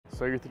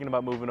So you're thinking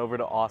about moving over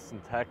to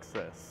Austin,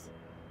 Texas,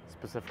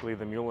 specifically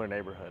the Mueller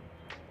neighborhood.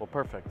 Well,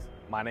 perfect.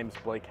 My name is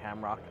Blake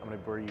Hamrock. I'm going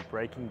to be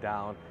breaking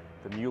down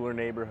the Mueller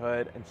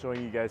neighborhood and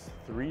showing you guys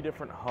 3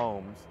 different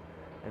homes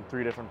and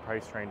 3 different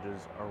price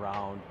ranges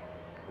around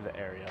the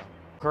area.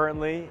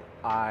 Currently,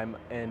 I'm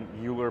in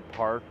Mueller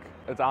Park.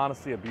 It's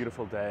honestly a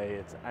beautiful day.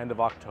 It's end of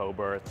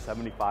October. It's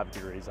 75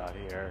 degrees out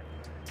here.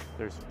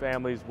 There's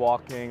families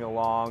walking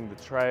along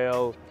the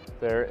trail.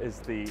 There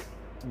is the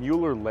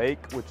Mueller Lake,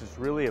 which is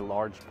really a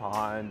large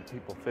pond,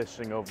 people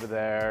fishing over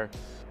there,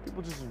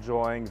 people just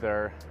enjoying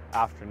their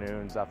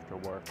afternoons after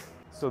work.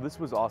 So this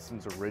was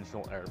Austin's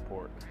original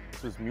airport.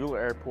 This was Mueller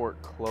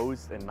Airport,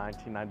 closed in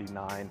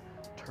 1999,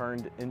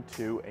 turned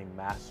into a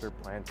master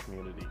plan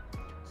community.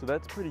 So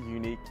that's pretty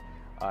unique.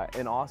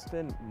 In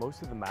Austin,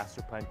 most of the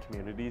master plan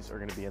communities are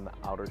going to be in the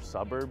outer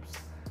suburbs,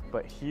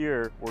 but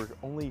here we're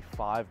only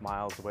 5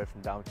 miles away from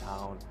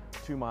downtown,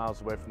 2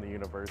 miles away from the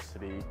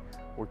university.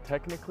 We're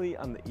technically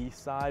on the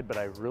east side, but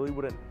I really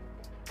wouldn't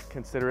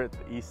consider it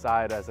the east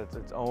side, as it's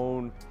its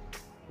own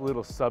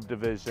little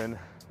subdivision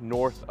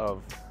north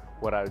of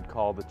what I would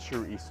call the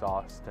true East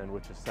Austin,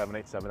 which is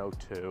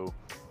 78702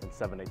 and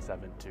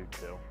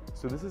 78722.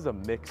 So this is a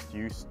mixed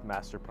use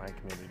master plan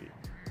community.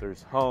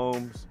 There's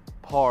homes,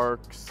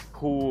 parks,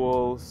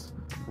 pools,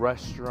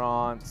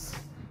 restaurants,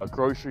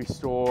 grocery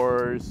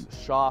stores,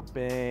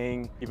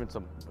 shopping, even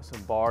some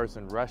bars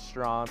and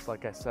restaurants,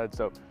 like I said.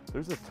 So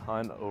there's a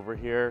ton over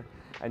here,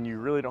 and you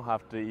really don't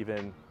have to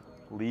even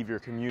leave your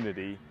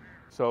community.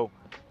 So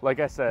like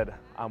I said,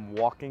 I'm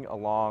walking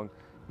along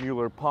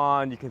Mueller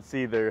Pond. You can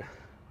see the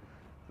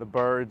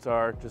birds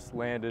are just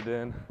landed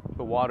in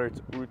the water.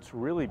 It's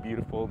really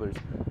beautiful. There's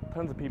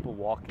tons of people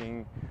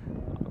walking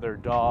their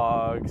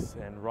dogs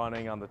and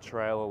running on the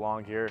trail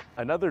along here.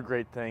 Another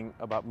great thing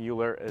about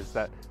Mueller is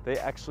that they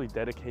actually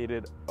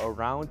dedicated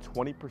around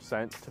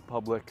 20% to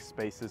public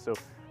spaces. So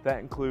that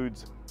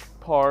includes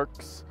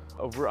parks.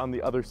 Over on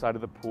the other side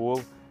of the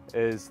pool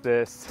is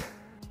this,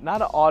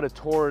 not an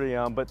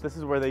auditorium, but this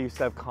is where they used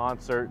to have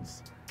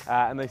concerts,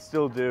 and they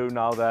still do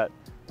now that,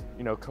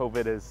 you know,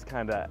 COVID is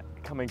kind of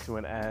coming to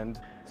an end.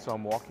 So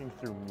I'm walking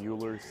through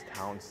Mueller's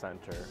town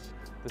center.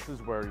 This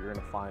is where you're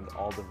gonna find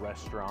all the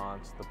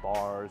restaurants, the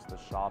bars, the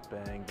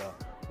shopping, the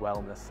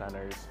wellness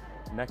centers.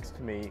 Next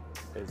to me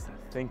is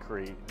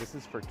Thinkery. This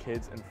is for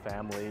kids and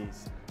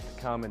families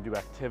to come and do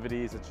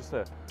activities. It's just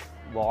a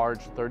large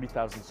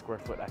 30,000 square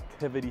foot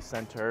activity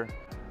center.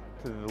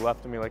 To the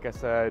left of me, like I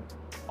said,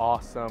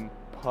 awesome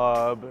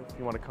pub if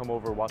you want to come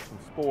over, watch some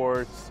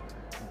sports,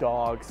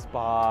 dog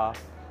spa.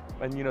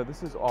 And you know,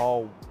 this is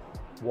all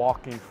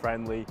walking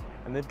friendly,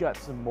 and they've got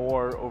some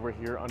more over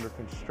here under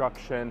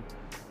construction.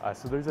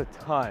 So there's a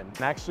ton.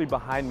 And actually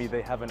behind me,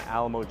 they have an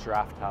Alamo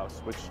Draft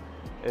House, which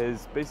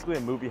is basically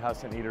a movie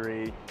house and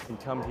eatery. You can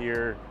come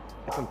here,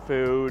 get some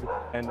food,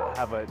 and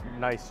have a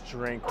nice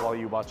drink while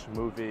you watch a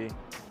movie.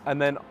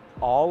 And then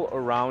all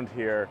around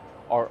here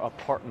are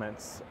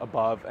apartments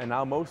above, and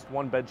now most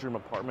 1-bedroom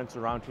apartments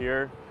around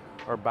here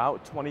are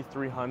about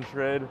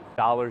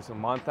 $2,300 a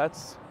month.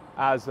 That's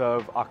as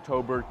of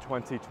October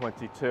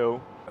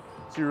 2022.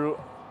 So you're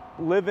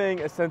living,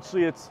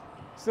 essentially it's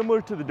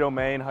similar to the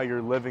Domain, how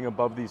you're living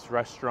above these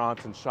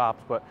restaurants and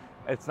shops, but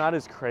it's not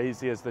as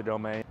crazy as the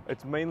Domain.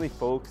 It's mainly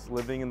folks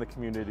living in the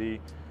community,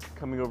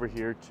 coming over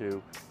here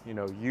to, you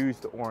know, use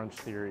the Orange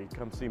Theory,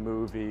 come see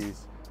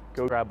movies,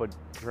 go grab a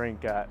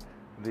drink at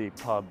the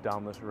pub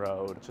down this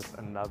road. It's just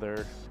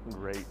another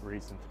great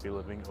reason to be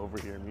living over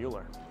here in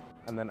Mueller.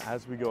 And then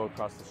as we go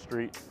across the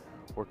street,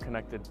 we're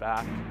connected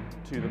back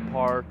to the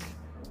park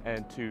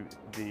and to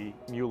the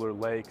Mueller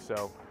Lake.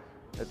 So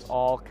it's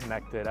all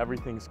connected,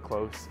 everything's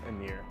close and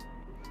near.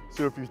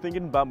 So if you're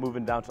thinking about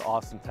moving down to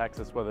Austin,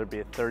 Texas, whether it be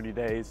at 30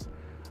 days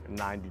or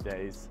 90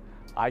 days,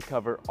 I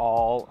cover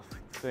all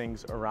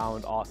things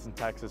around Austin,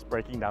 Texas,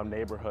 breaking down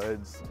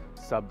neighborhoods,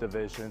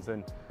 subdivisions,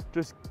 and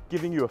just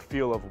giving you a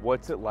feel of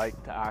what's it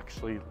like to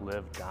actually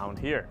live down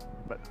here.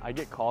 But I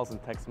get calls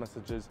and text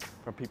messages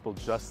from people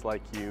just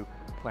like you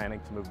planning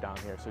to move down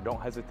here, so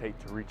don't hesitate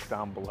to reach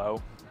down below.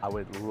 I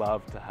would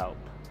love to help.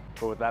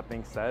 But with that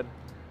being said,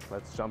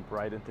 let's jump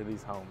right into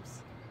these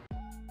homes.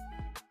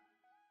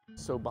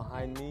 So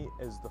behind me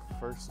is the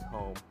first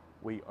home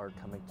we are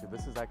coming to.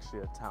 This is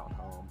actually a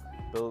townhome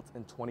built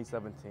in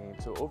 2017.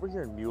 So over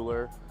here in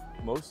Mueller,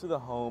 most of the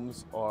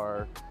homes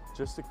are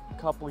just a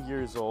couple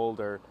years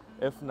old, or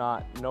if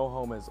not, no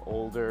home is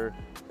older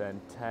than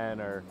 10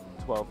 or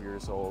 12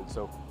 years old.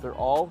 So they're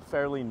all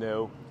fairly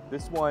new.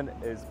 This one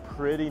is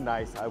pretty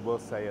nice, I will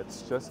say.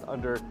 It's just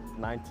under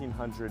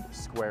 1,900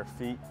 square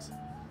feet.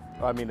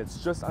 I mean,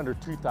 it's just under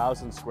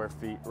 2,000 square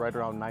feet, right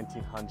around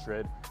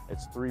 1,900.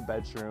 It's 3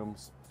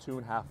 bedrooms,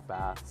 2.5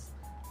 baths,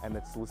 and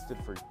it's listed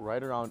for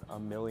right around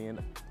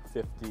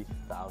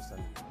 $1,050,000.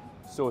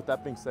 So with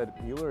that being said,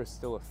 Mueller is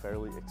still a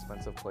fairly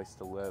expensive place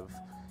to live.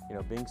 You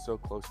know, being so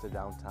close to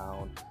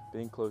downtown,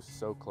 being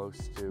so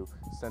close to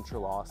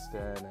Central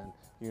Austin and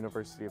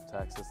University of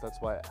Texas, that's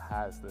why it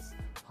has this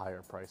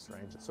higher price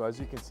range. So as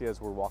you can see,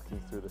 as we're walking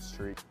through the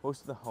street,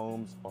 most of the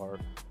homes are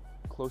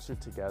closer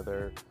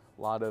together,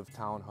 a lot of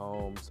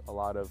townhomes, a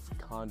lot of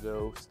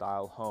condo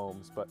style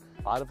homes, but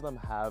a lot of them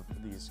have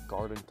these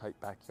garden type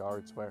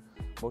backyards where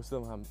most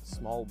of them have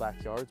small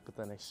backyards, but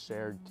then a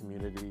shared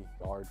community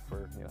yard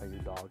for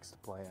your dogs to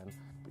play in.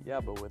 But yeah,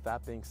 but with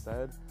that being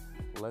said,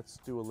 let's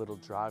do a little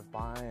drive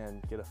by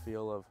and get a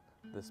feel of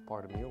this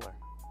part of Mueller.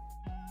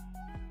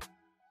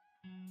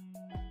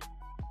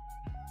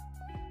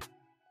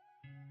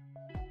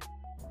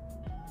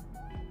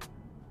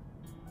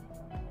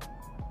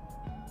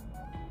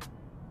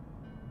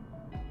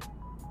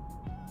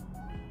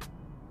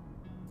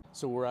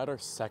 So we're at our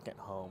second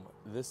home.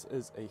 This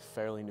is a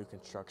fairly new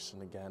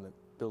construction again,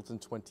 built in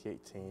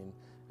 2018.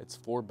 It's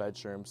 4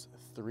 bedrooms,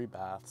 3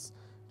 baths,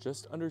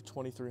 just under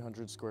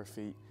 2,300 square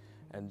feet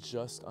and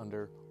just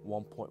under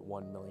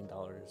 $1.1 million.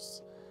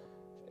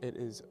 It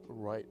is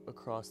right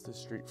across the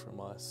street from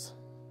us.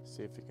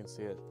 See if you can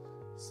see it.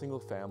 Single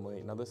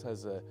family. Now this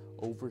has a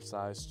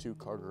oversized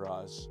 2-car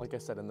garage. Like I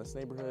said, in this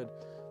neighborhood,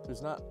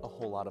 there's not a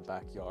whole lot of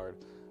backyard.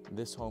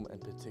 This home in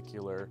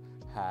particular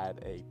had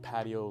a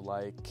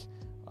patio-like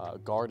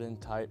garden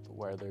type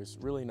where there's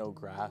really no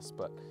grass,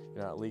 but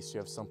at least you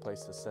have some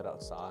place to sit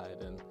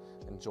outside and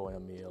enjoy a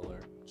meal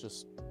or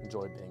just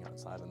enjoy being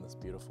outside in this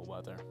beautiful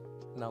weather.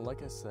 Now,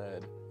 like I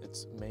said,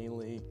 it's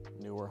mainly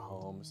newer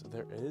homes.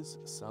 There is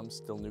some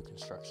still new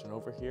construction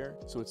over here,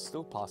 so it's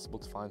still possible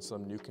to find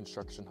some new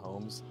construction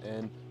homes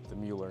in the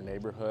Mueller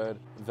neighborhood,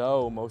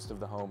 though most of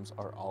the homes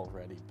are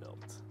already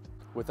built.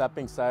 With that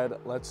being said,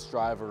 let's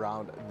drive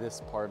around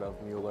this part of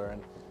Mueller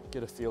and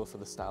get a feel for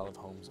the style of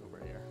homes over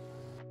here.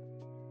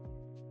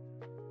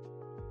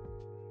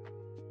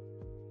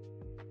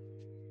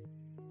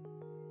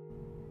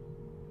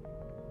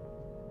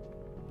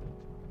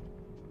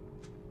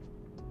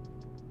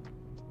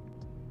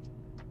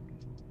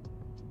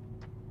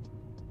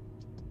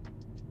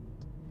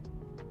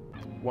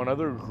 One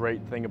other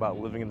great thing about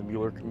living in the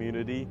Mueller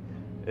community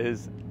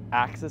is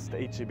access to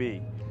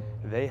H-E-B.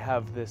 They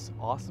have this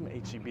awesome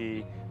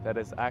H-E-B that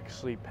is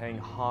actually paying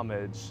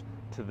homage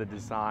to the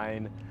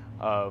design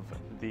of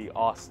the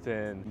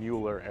Austin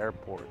Mueller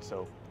Airport.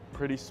 So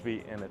pretty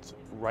sweet, and it's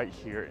right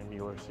here in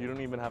Mueller. So you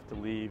don't even have to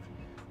leave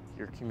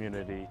your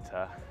community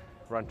to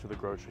run to the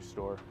grocery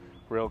store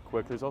real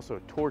quick. There's also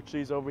a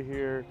Torchy's over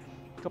here,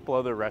 a couple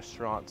other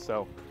restaurants.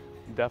 So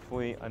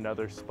definitely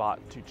another spot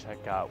to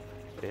check out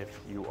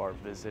if you are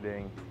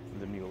visiting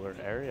the Mueller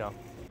area.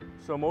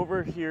 So I'm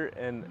over here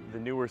in the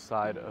newer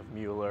side of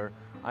Mueller.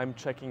 I'm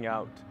checking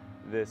out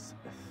this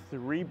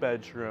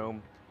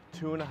 3-bedroom,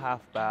 2.5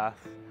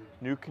 bath,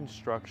 new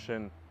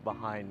construction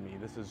behind me.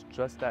 This is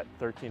just at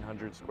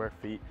 1,300 square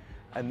feet,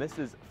 and this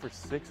is for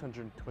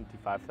 $625,000.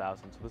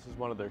 So this is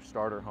one of their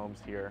starter homes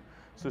here.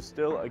 So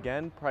still,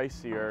 again,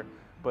 pricier,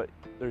 but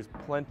there's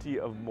plenty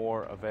of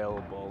more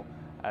available,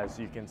 as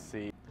you can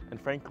see. And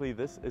frankly,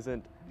 this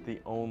isn't the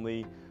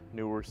only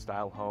newer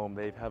style home.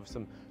 They have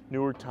some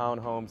newer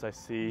townhomes I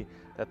see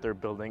that they're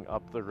building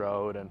up the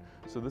road, and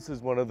so this is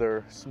one of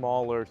their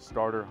smaller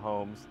starter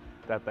homes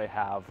that they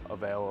have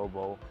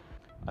available.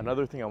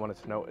 Another thing I wanted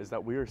to note is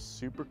that we are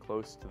super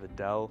close to the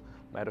Dell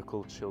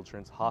Medical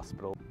Children's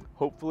Hospital.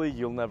 Hopefully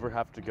you'll never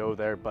have to go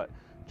there, but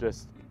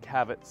just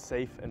have it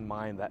safe in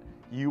mind that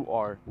you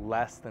are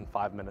less than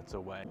 5 minutes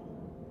away.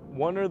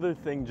 One other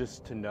thing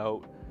just to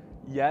note,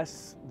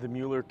 yes, the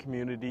Mueller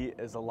community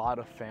is a lot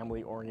of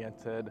family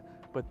oriented,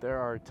 but there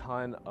are a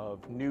ton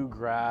of new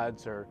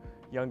grads or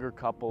younger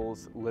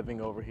couples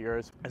living over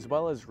here, as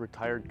well as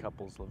retired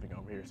couples living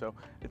over here. So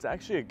it's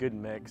actually a good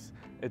mix.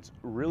 It's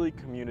really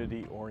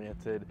community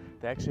oriented.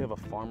 They actually have a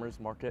farmer's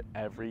market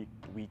every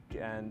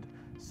weekend.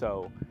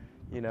 So,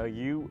 you know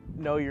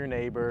your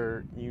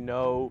neighbor, you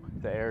know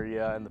the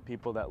area and the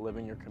people that live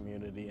in your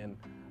community. And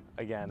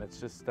again,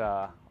 it's just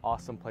an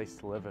awesome place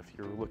to live if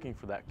you're looking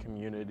for that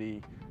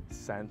community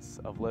sense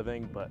of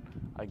living, but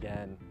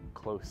again,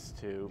 close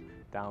to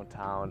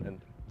downtown and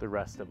the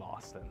rest of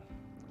Austin.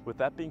 With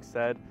that being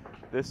said,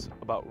 this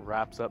about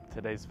wraps up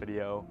today's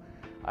video.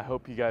 I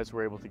hope you guys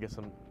were able to get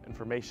some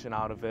information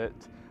out of it,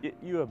 get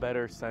you a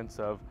better sense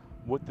of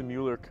what the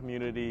Mueller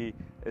community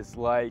is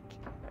like,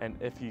 and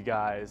if you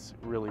guys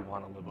really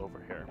want to live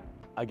over here.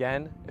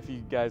 Again, if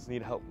you guys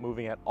need help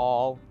moving at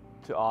all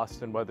to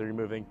Austin, whether you're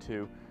moving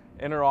to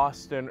inner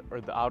Austin or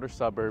the outer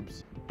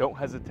suburbs, don't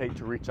hesitate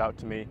to reach out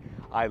to me.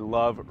 I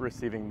love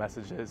receiving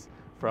messages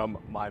from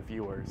my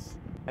viewers.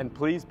 And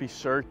please be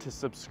sure to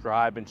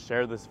subscribe and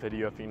share this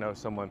video if you know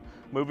someone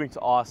moving to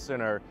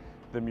Austin or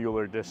the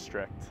Mueller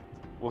district.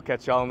 We'll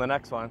catch y'all in the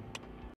next one.